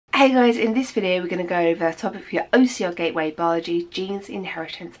Hey guys, in this video we're going to go over the topic for your OCR Gateway Biology, Genes,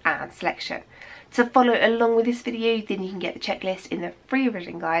 Inheritance and Selection. To follow along with this video, then you can get the checklist in the free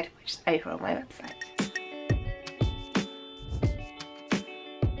revision guide, which is over on my website.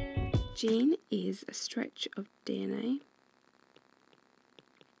 Gene is a stretch of DNA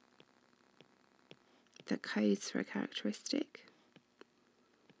that codes for a characteristic.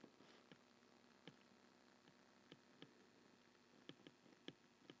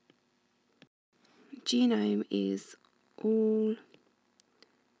 Genome is all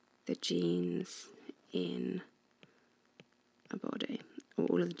the genes in a body, or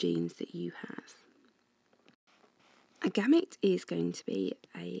all of the genes that you have. A gamete is going to be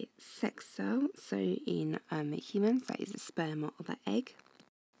a sex cell, so in humans that is a sperm or the egg.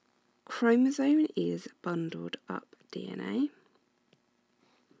 Chromosome is bundled up DNA.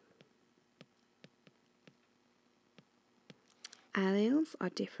 Alleles are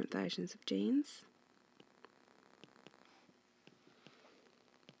different versions of genes.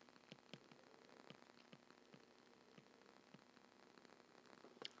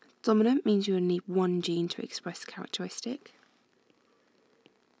 Dominant means you will need one gene to express a characteristic.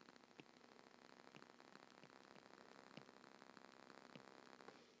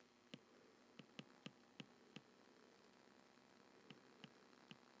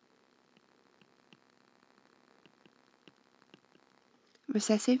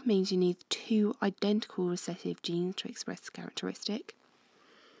 Recessive means you need two identical recessive genes to express a characteristic.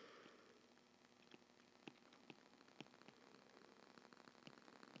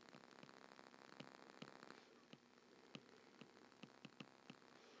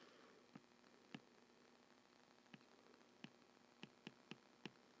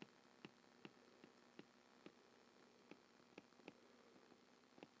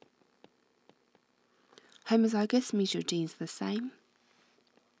 Homozygous means your genes are the same.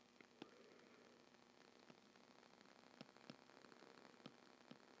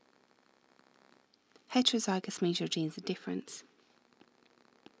 Heterozygous means your genes are different.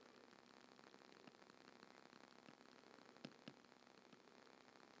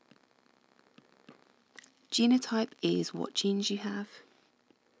 Genotype is what genes you have.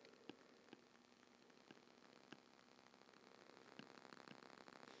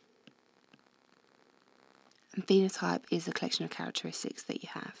 And phenotype is a collection of characteristics that you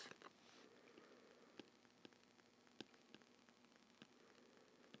have.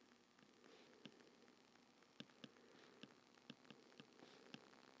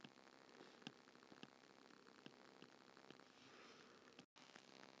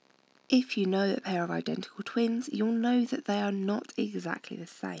 If you know a pair of identical twins, you'll know that they are not exactly the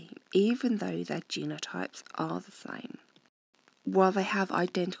same, even though their genotypes are the same. While they have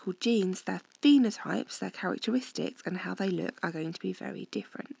identical genes, their phenotypes, their characteristics, and how they look are going to be very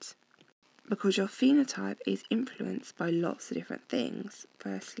different. Because your phenotype is influenced by lots of different things.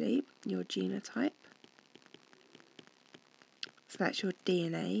 Firstly, your genotype. So that's your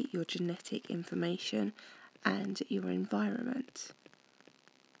DNA, your genetic information, and your environment.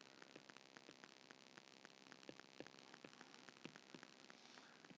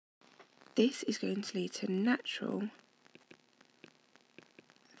 This is going to lead to natural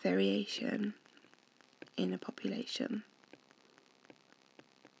variation in a population.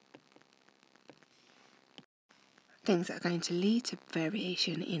 Things that are going to lead to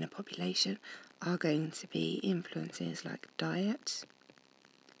variation in a population are going to be influences like diet,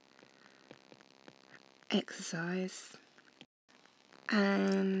 exercise,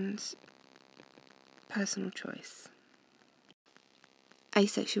 and personal choice.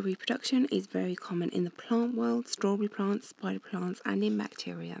 Asexual reproduction is very common in the plant world, strawberry plants, spider plants, and in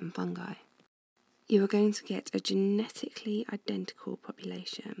bacteria and fungi. You are going to get a genetically identical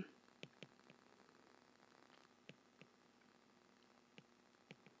population.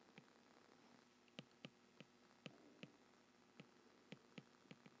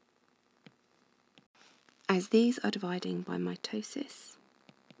 As these are dividing by mitosis.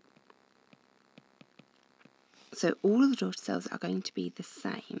 So all of the daughter cells are going to be the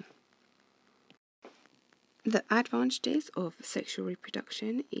same. The advantages of sexual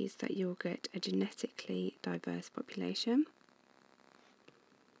reproduction is that you'll get a genetically diverse population,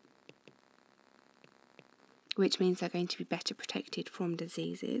 which means they're going to be better protected from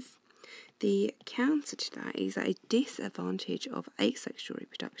diseases. The counter to that is that a disadvantage of asexual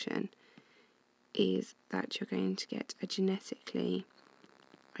reproduction is that you're going to get a genetically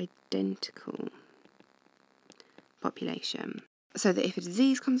identical population. So that if a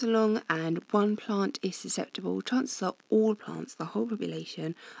disease comes along and one plant is susceptible, chances are all plants, the whole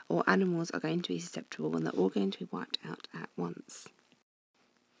population, or animals are going to be susceptible and they're all going to be wiped out at once.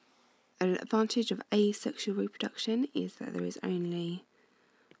 An advantage of asexual reproduction is that there is only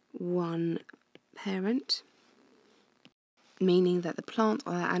one parent, meaning that the plant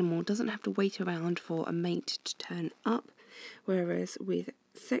or the animal doesn't have to wait around for a mate to turn up, whereas with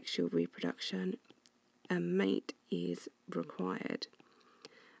sexual reproduction, a mate is required.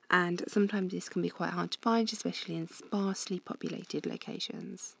 And sometimes this can be quite hard to find, especially in sparsely populated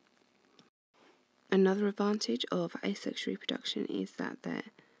locations. Another advantage of asexual reproduction is that their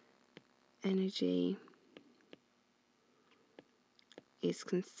energy is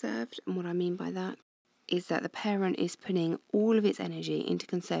conserved, and what I mean by that is that the parent is putting all of its energy into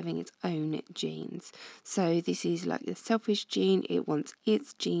conserving its own genes. So this is like the selfish gene, it wants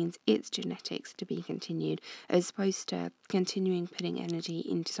its genes, its genetics to be continued, as opposed to continuing putting energy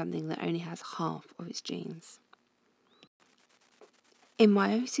into something that only has half of its genes. In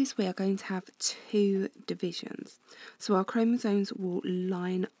meiosis, we are going to have two divisions. So our chromosomes will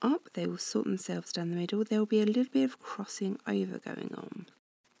line up, they will sort themselves down the middle, there will be a little bit of crossing over going on.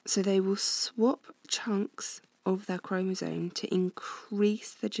 So they will swap chunks of their chromosome to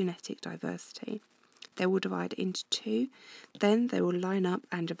increase the genetic diversity. They will divide into two, then they will line up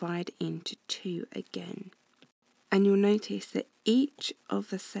and divide into two again. And you'll notice that each of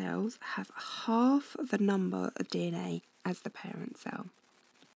the cells have half the number of DNA as the parent cell.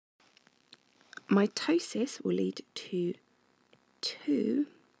 Mitosis will lead to two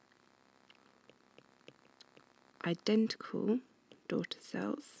identical daughter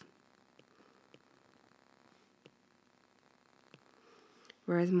cells,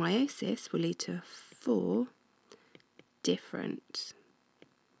 whereas meiosis will lead to four different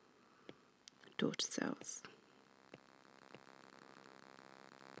daughter cells.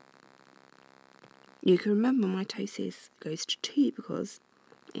 You can remember mitosis goes to 2 because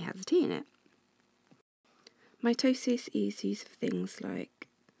it has a T in it. Mitosis is used for things like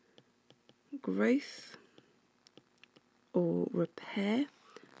growth or repair,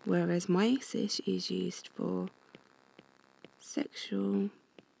 whereas meiosis is used for sexual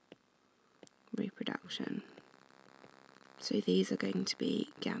reproduction. So these are going to be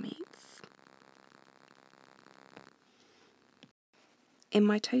gametes. In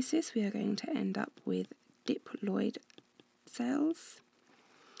mitosis, we are going to end up with diploid cells,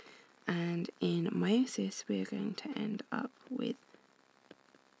 and in meiosis, we are going to end up with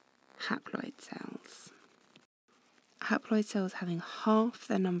haploid cells. Haploid cells having half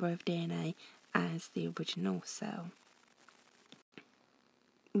the number of DNA as the original cell.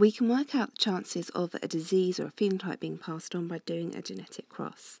 We can work out the chances of a disease or a phenotype being passed on by doing a genetic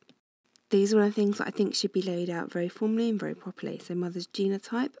cross. These are one of the things that I think should be laid out very formally and very properly. So mother's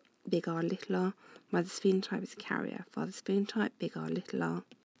genotype, big R, little r. Mother's phenotype is a carrier. Father's phenotype, big R, little r.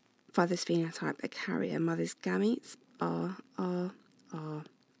 Father's phenotype, a carrier. Mother's gametes, R, R, R,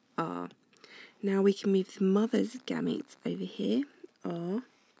 R. Now we can move the mother's gametes over here, R,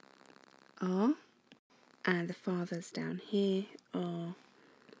 R. And the father's down here, R,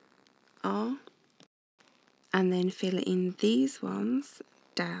 R. And then fill in these ones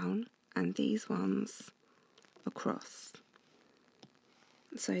down and these ones across.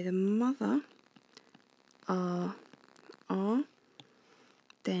 So the mother, R, R.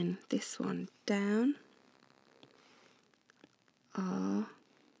 Then this one down, R,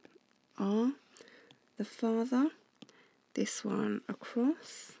 R. The father, this one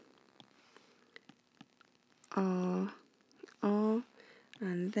across, R, R.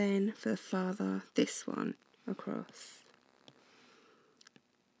 And then for the father, this one across,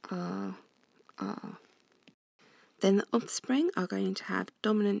 R, R. Then the offspring are going to have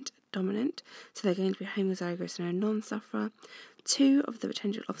dominant, dominant, so they're going to be homozygous and a non-sufferer. 2 of the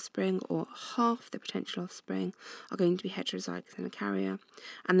potential offspring, or half the potential offspring, are going to be heterozygous and a carrier.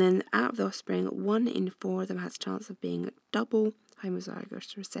 And then out of the offspring, 1 in 4 of them has a chance of being double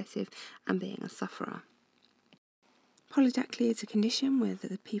homozygous recessive and being a sufferer. Polydactyly is a condition where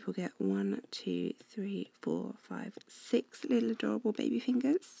the people get 1, 2, 3, 4, 5, 6 little adorable baby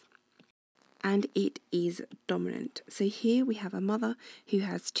fingers. And it is dominant. So here we have a mother who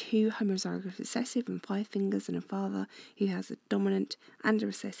has 2 homozygous recessive and 5 fingers, and a father who has a dominant and a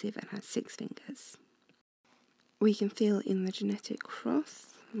recessive and has 6 fingers. We can feel in the genetic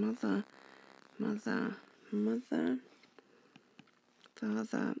cross, mother, mother, mother,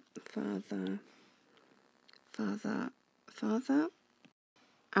 father, father, father, father.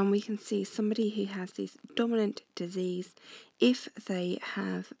 And we can see somebody who has this dominant disease, if they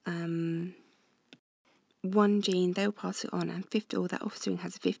have one gene, they'll pass it on, and that offspring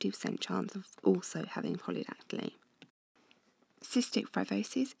has a 50% chance of also having polydactyly. Cystic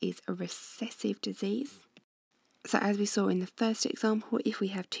fibrosis is a recessive disease. So as we saw in the first example, if we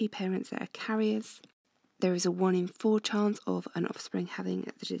have two parents that are carriers, there is a 1 in 4 chance of an offspring having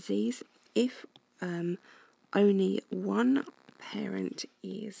the disease. If only one parent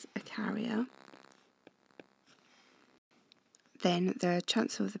is a carrier, then the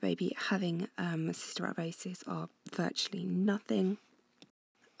chances of the baby having cystic fibrosis are virtually nothing,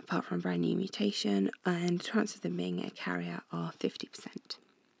 apart from a brand new mutation, and the chances of them being a carrier are 50%.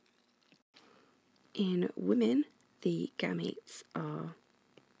 In women, the gametes are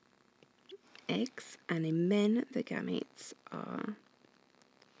eggs, and in men, the gametes are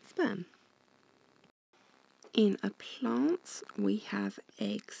sperm. In a plant, we have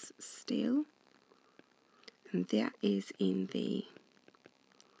eggs still, and that is in the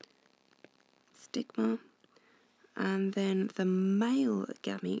stigma. And then the male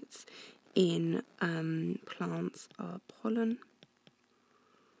gametes in plants are pollen,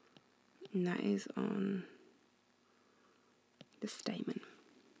 and that is on the stamen.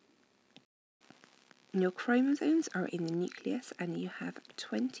 Your chromosomes are in the nucleus, and you have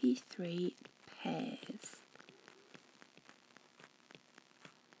 23 pairs.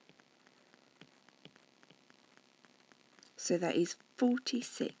 So that is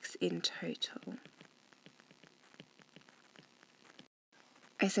 46 in total.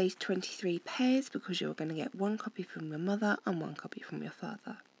 I say 23 pairs because you're going to get one copy from your mother and one copy from your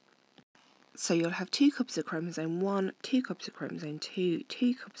father. So you'll have 2 copies of chromosome 1, 2 copies of chromosome 2,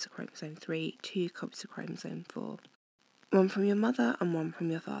 2 copies of chromosome 3, 2 copies of chromosome 4. One from your mother and one from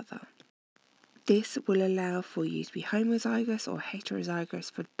your father. This will allow for you to be homozygous or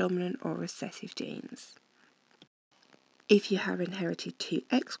heterozygous for dominant or recessive genes. If you have inherited 2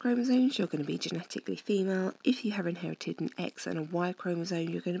 X chromosomes, you're going to be genetically female. If you have inherited an X and a Y chromosome,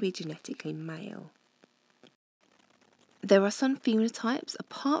 you're going to be genetically male. There are some phenotypes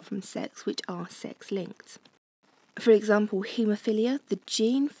apart from sex which are sex-linked. For example, haemophilia, the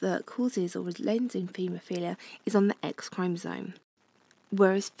gene that causes or lends in haemophilia, is on the X chromosome.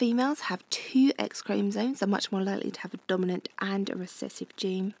 Whereas females have 2 X chromosomes, are much more likely to have a dominant and a recessive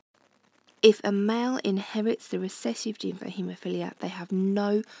gene. If a male inherits the recessive gene for haemophilia, they have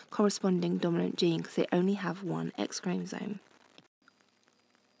no corresponding dominant gene because they only have 1 X chromosome.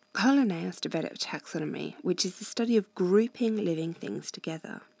 Carl Linnaeus developed taxonomy, which is the study of grouping living things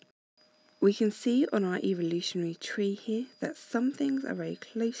together. We can see on our evolutionary tree here that some things are very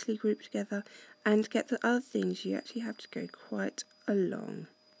closely grouped together, and to get to other things you actually have to go quite a long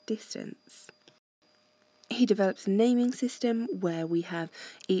distance. He develops a naming system where we have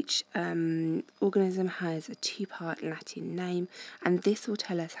each organism has a 2-part Latin name, and this will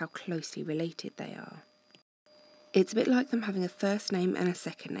tell us how closely related they are. It's a bit like them having a first name and a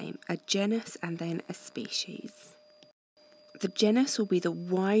second name, a genus and then a species. The genus will be the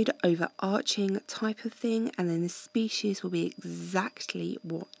wide overarching type of thing, and then the species will be exactly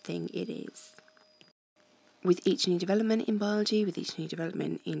what thing it is. With each new development in biology, with each new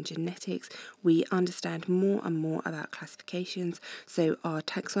development in genetics, we understand more and more about classifications, so our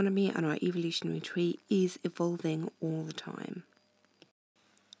taxonomy and our evolutionary tree is evolving all the time.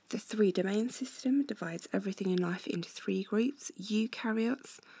 The 3-domain system divides everything in life into 3 groups: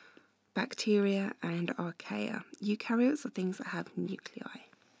 eukaryotes, bacteria, and archaea. Eukaryotes are things that have nuclei.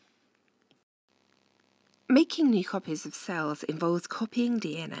 Making new copies of cells involves copying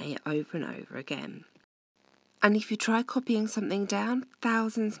DNA over and over again. And if you try copying something down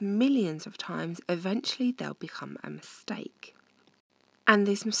thousands, millions of times, eventually they'll become a mistake. And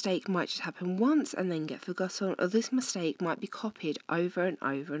this mistake might just happen once and then get forgotten, or this mistake might be copied over and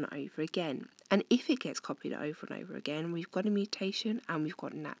over and over again. And if it gets copied over and over again, we've got a mutation and we've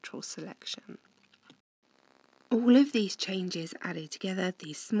got natural selection. All of these changes added together,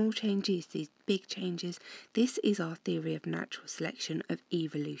 these small changes, these big changes, this is our theory of natural selection, of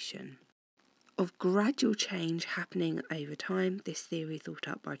evolution. Of gradual change happening over time, this theory thought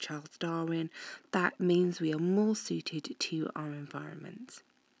up by Charles Darwin, that means we are more suited to our environment.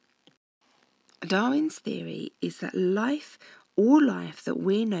 Darwin's theory is that all life that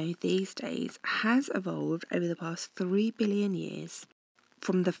we know these days has evolved over the past 3 billion years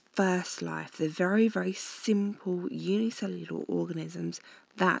from the first life, the very, very simple unicellular organisms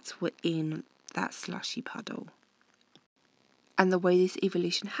that were in that slushy puddle. And the way this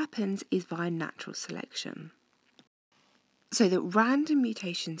evolution happens is via natural selection. So that random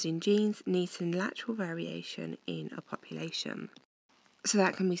mutations in genes lead to natural variation in a population. So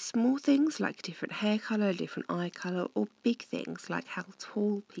that can be small things like different hair colour, different eye colour, or big things like how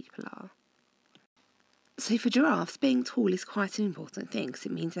tall people are. So for giraffes, being tall is quite an important thing because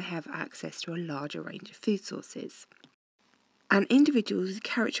it means they have access to a larger range of food sources. And individuals with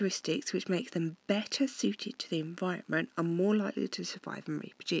characteristics which make them better suited to the environment are more likely to survive and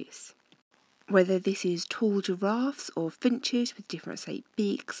reproduce. Whether this is tall giraffes or finches with different shaped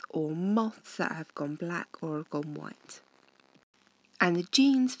beaks or moths that have gone black or have gone white. And the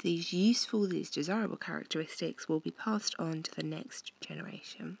genes for these desirable characteristics will be passed on to the next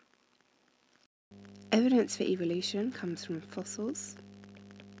generation. Evidence for evolution comes from fossils.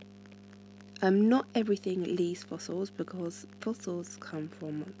 Not everything leaves fossils because fossils come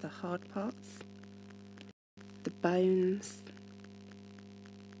from the hard parts, the bones,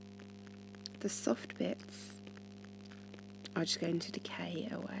 the soft bits are just going to decay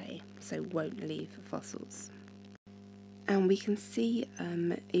away, so won't leave fossils. And we can see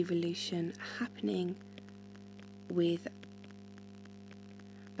evolution happening with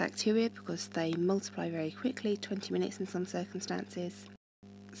bacteria because they multiply very quickly, 20 minutes in some circumstances.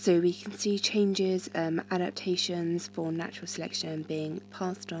 So we can see changes, adaptations for natural selection being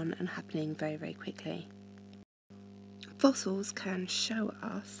passed on and happening very, very quickly. Fossils can show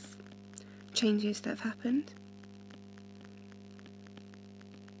us changes that have happened.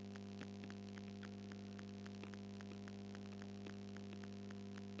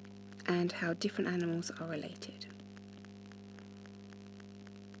 And how different animals are related.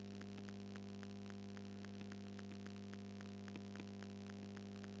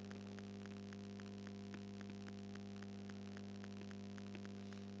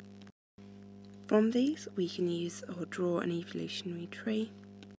 From these, we can use or draw an evolutionary tree,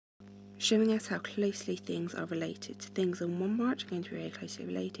 showing us how closely things are related. So things on one branch are going to be very closely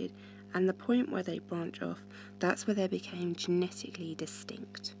related, and the point where they branch off, that's where they became genetically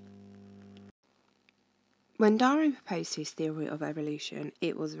distinct. When Darwin proposed his theory of evolution,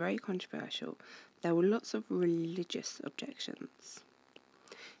 it was very controversial. There were lots of religious objections.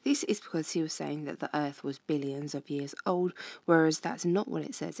 This is because he was saying that the earth was billions of years old, whereas that's not what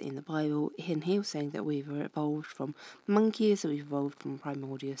it says in the Bible. And he was saying that we've evolved from monkeys, that we've evolved from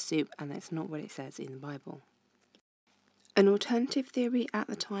primordial soup, and that's not what it says in the Bible. An alternative theory at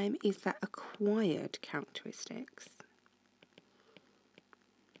the time is that acquired characteristics.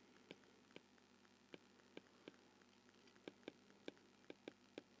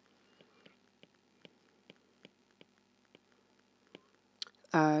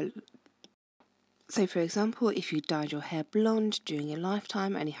 So for example, if you dyed your hair blonde during your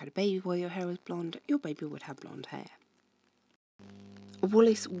lifetime and you had a baby while your hair was blonde, your baby would have blonde hair.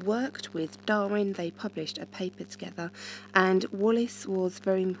 Wallace worked with Darwin, they published a paper together, and Wallace was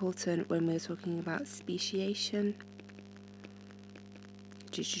very important when we were talking about speciation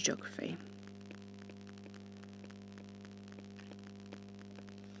due to geography.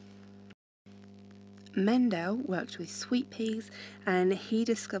 Mendel worked with sweet peas, and he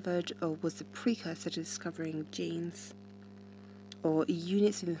discovered, or was the precursor to discovering genes, or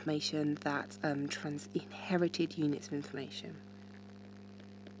units of information that inherited units of information.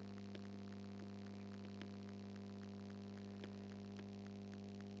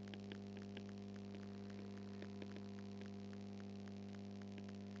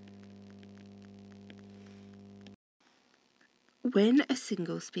 When a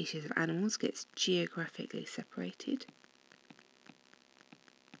single species of animals gets geographically separated,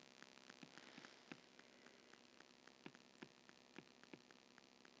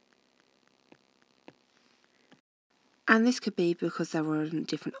 and this could be because they were on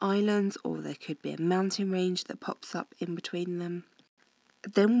different islands, or there could be a mountain range that pops up in between them,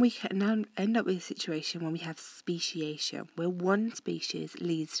 then we can now end up with a situation where we have speciation, where one species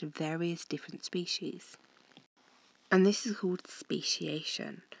leads to various different species. And this is called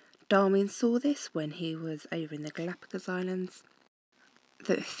speciation. Darwin saw this when he was over in the Galapagos Islands.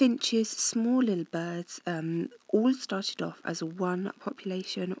 That finches, small little birds, all started off as one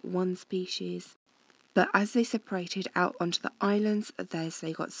population, one species. But as they separated out onto the islands, as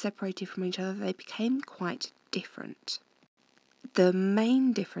they got separated from each other, they became quite different. The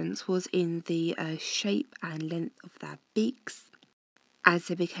main difference was in the shape and length of their beaks, as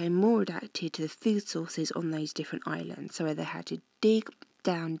they became more adapted to the food sources on those different islands. So whether they had to dig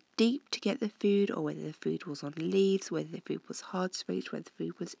down deep to get the food, or whether the food was on leaves, whether the food was hard to reach, whether the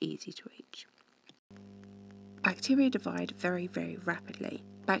food was easy to reach. Bacteria divide very, very rapidly.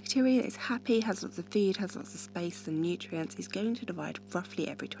 Bacteria that is happy, has lots of food, has lots of space and nutrients, is going to divide roughly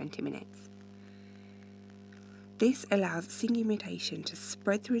every 20 minutes. This allows a single mutation to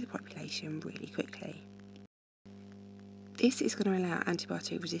spread through the population really quickly. This is going to allow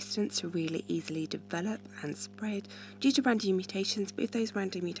antibiotic resistance to really easily develop and spread due to random mutations, but if those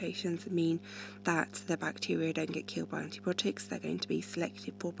random mutations mean that the bacteria don't get killed by antibiotics, they're going to be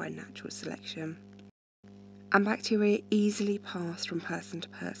selected for by natural selection. And bacteria easily pass from person to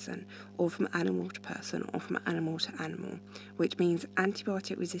person, or from animal to person, or from animal to animal, which means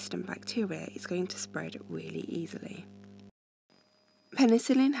antibiotic-resistant bacteria is going to spread really easily.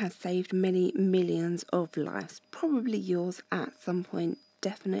 Penicillin has saved many millions of lives, probably yours at some point,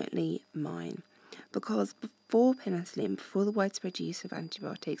 definitely mine. Because before penicillin, before the widespread use of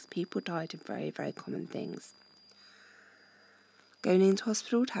antibiotics, people died of very, very common things. Going into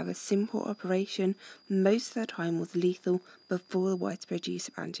hospital to have a simple operation most of the time was lethal before the widespread use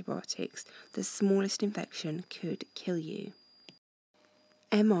of antibiotics. The smallest infection could kill you.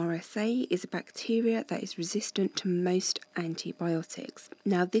 MRSA is a bacteria that is resistant to most antibiotics.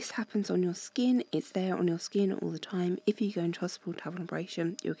 Now this happens on your skin, it's there on your skin all the time. If you go into hospital to have an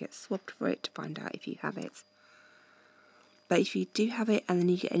operation, you'll get swabbed for it to find out if you have it. But if you do have it and then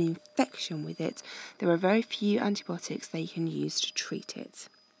you get an infection with it, there are very few antibiotics they can use to treat it.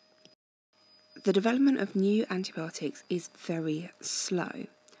 The development of new antibiotics is very slow.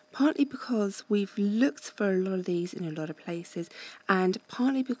 Partly because we've looked for a lot of these in a lot of places, and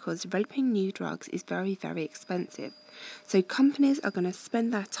partly because developing new drugs is very, very expensive. So companies are going to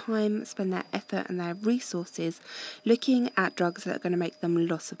spend their time, spend their effort and their resources looking at drugs that are going to make them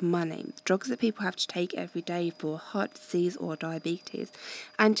lots of money. Drugs that people have to take every day for heart disease or diabetes.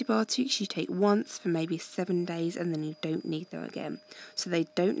 Antibiotics you take once for maybe 7 days and then you don't need them again. So they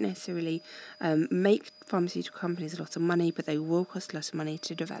don't necessarily make pharmaceutical companies a lot of money, but they will cost a lot of money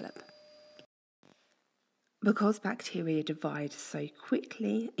to develop. Because bacteria divide so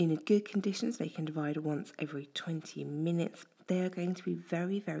quickly, in good conditions they can divide once every 20 minutes, they are going to be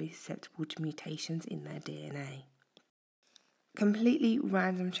very, very susceptible to mutations in their DNA. Completely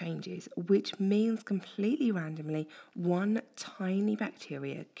random changes, which means completely randomly one tiny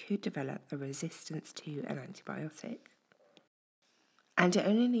bacteria could develop a resistance to an antibiotic. And it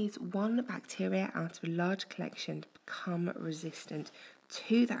only needs one bacteria out of a large collection to become resistant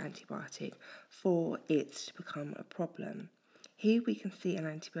to the antibiotic for it to become a problem. Here we can see an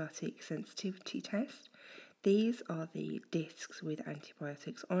antibiotic sensitivity test. These are the discs with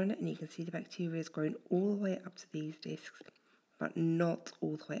antibiotics on it, and you can see the bacteria has grown all the way up to these discs, but not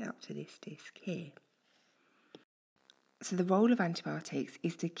all the way up to this disc here. So the role of antibiotics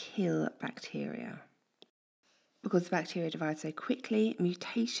is to kill bacteria. Because the bacteria divide so quickly,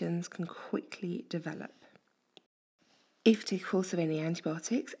 mutations can quickly develop. If to the course of any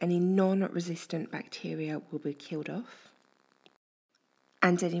antibiotics, any non-resistant bacteria will be killed off,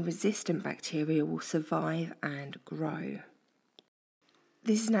 and any resistant bacteria will survive and grow.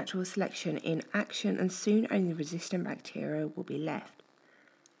 This is natural selection in action, and soon only resistant bacteria will be left.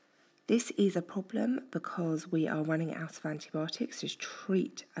 This is a problem because we are running out of antibiotics to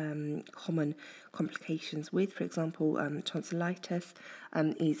treat common complications with. For example, tonsillitis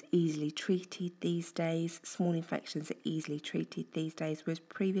is easily treated these days. Small infections are easily treated these days, whereas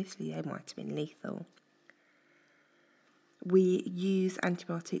previously they might have been lethal. We use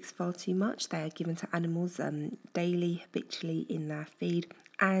antibiotics far too much. They are given to animals daily, habitually in their feed,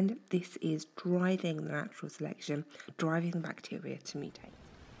 and this is driving the natural selection, driving the bacteria to mutate.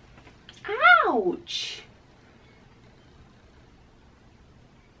 Ouch!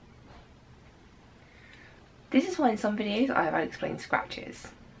 This is why in some videos I have unexplained scratches.